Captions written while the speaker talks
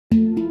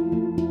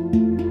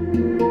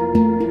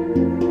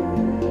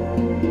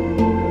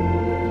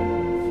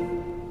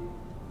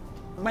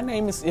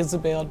name is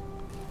Ysabel.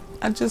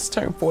 I just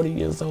turned 40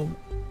 years old.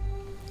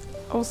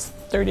 I was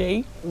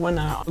 38 when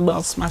I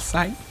lost my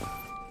sight.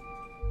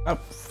 I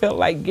felt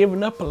like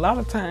giving up a lot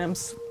of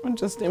times. I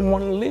just didn't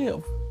want to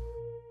live.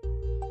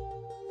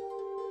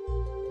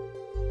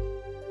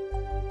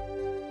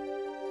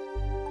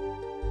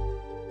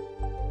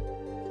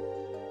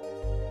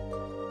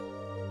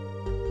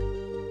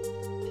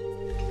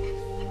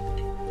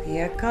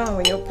 Here it comes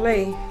with your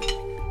plate.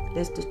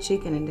 That's the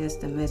chicken and that's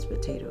the mashed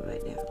potato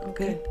right there,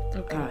 okay?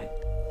 Okay. All right.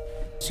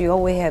 She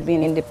always had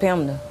been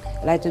independent,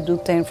 like to do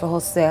things for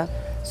herself.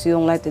 She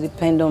don't like to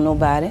depend on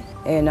nobody.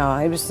 And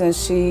ever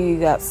since she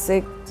got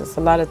sick, there's a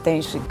lot of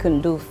things she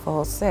couldn't do for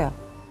herself.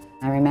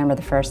 I remember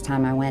the first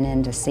time I went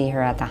in to see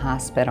her at the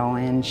hospital,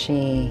 and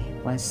she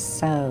was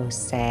so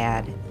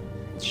sad.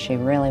 She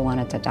really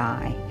wanted to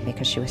die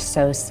because she was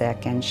so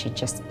sick and she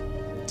just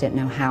didn't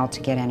know how to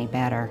get any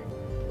better.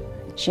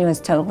 She was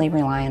totally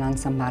relying on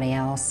somebody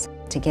else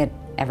to get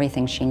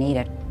everything she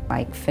needed,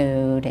 like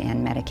food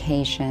and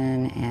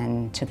medication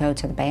and to go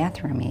to the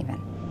bathroom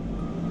even.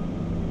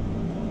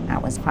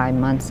 That was 5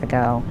 months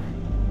ago.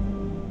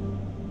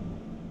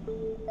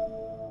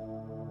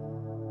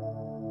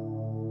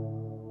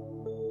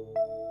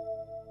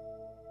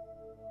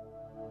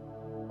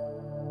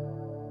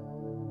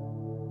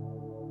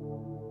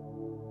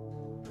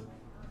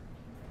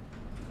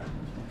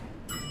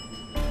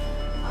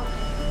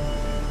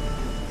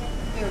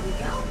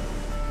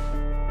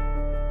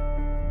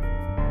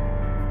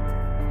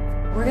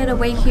 We're gonna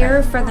wait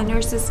here for the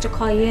nurses to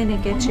call you in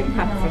and get you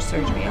prepped for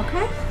surgery,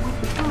 okay?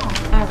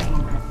 All right.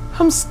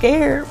 I'm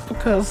scared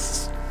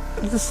because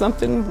this is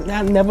something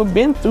I've never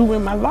been through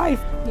in my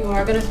life. You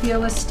are gonna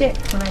feel a stick.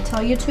 When I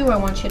tell you to, I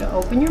want you to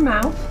open your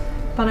mouth,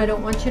 but I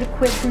don't want you to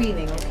quit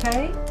breathing,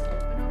 okay?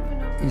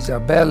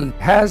 Ysabel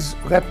has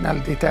retinal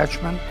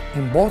detachment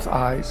in both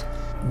eyes.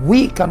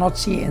 We cannot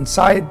see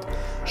inside,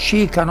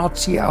 she cannot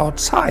see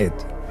outside.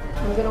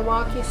 I'm gonna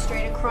walk you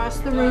straight across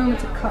the room.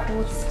 It's a couple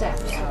of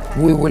steps.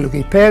 We will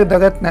repair the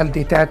retinal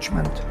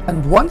detachment,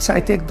 and once I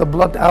take the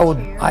blood out,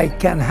 I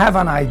can have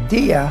an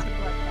idea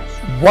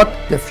what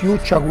the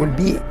future will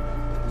be.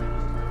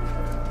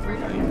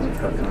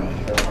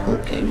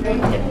 Okay.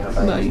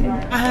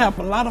 I have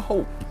a lot of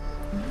hope.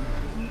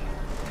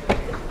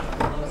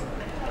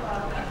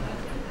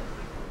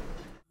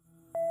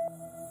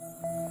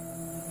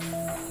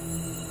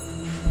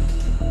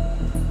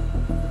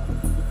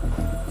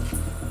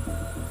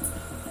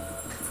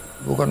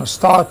 We're going to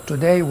start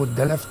today with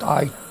the left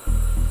eye.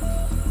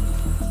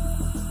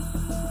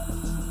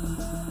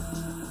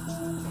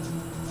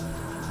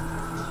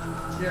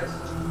 Yes.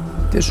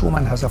 This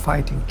woman has a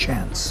fighting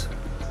chance.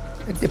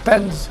 It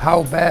depends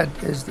how bad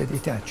is the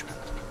detachment.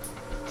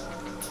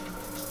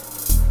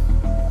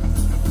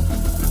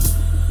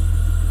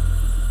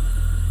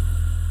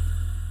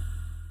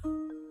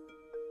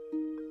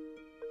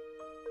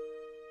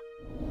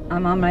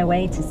 I'm on my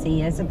way to see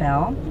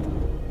Ysabel.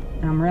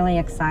 I'm really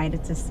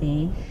excited to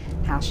see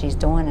how she's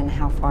doing and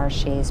how far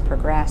she's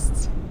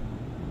progressed.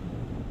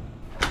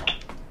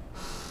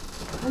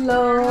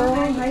 Hello,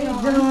 how you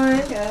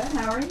doing? Good,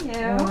 how are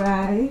you? All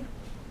right.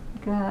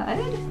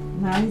 Good.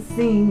 Nice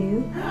seeing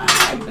you.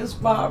 Hi, Miss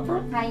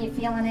Barbara. How you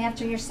feeling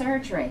after your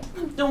surgery?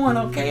 I'm doing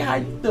okay. How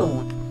you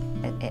doing?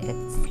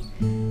 It's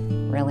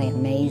really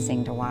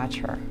amazing to watch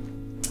her.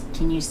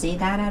 Can you see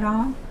that at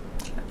all?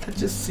 I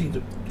just see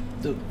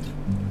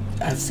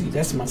I see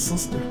that's my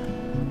sister.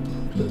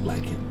 Look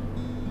like it.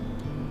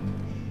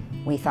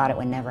 We thought it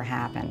would never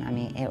happen. I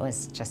mean, it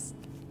was just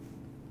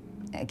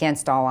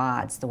against all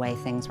odds the way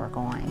things were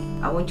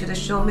going. I want you to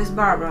show Miss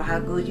Barbara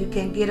how good you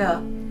can get up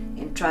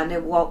and trying to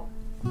walk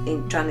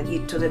and trying to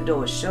get to the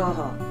door. Show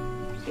her.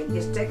 And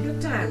just take your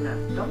time now.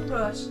 Don't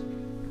rush.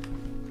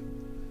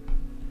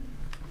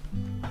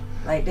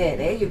 Like that.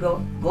 There you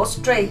go. Go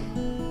straight.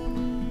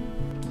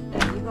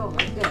 There you go.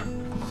 Right there.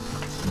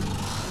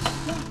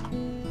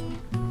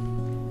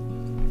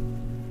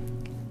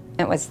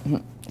 It was,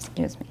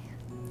 excuse me,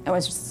 it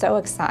was so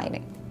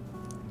exciting.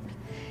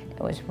 It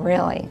was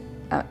really,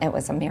 it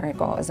was a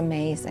miracle. It was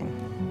amazing.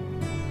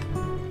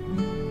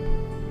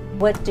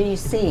 What do you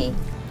see?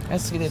 I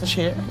see the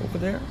chair over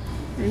there,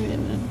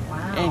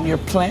 and your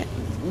plant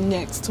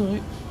next to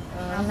it.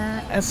 On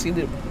that? I see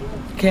the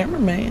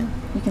cameraman.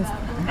 You can.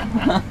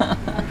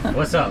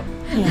 What's up?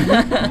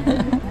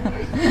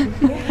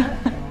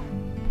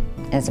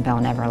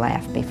 Ysabel never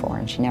laughed before,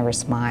 and she never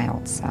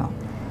smiled, so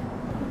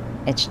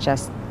it's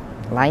just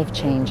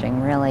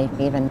life-changing, really,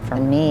 even for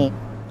me.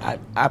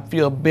 I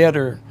feel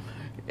better,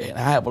 and I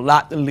have a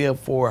lot to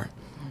live for.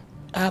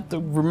 I have to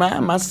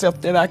remind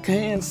myself that I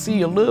can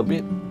see a little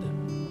bit,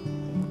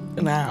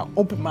 and I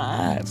open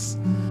my eyes.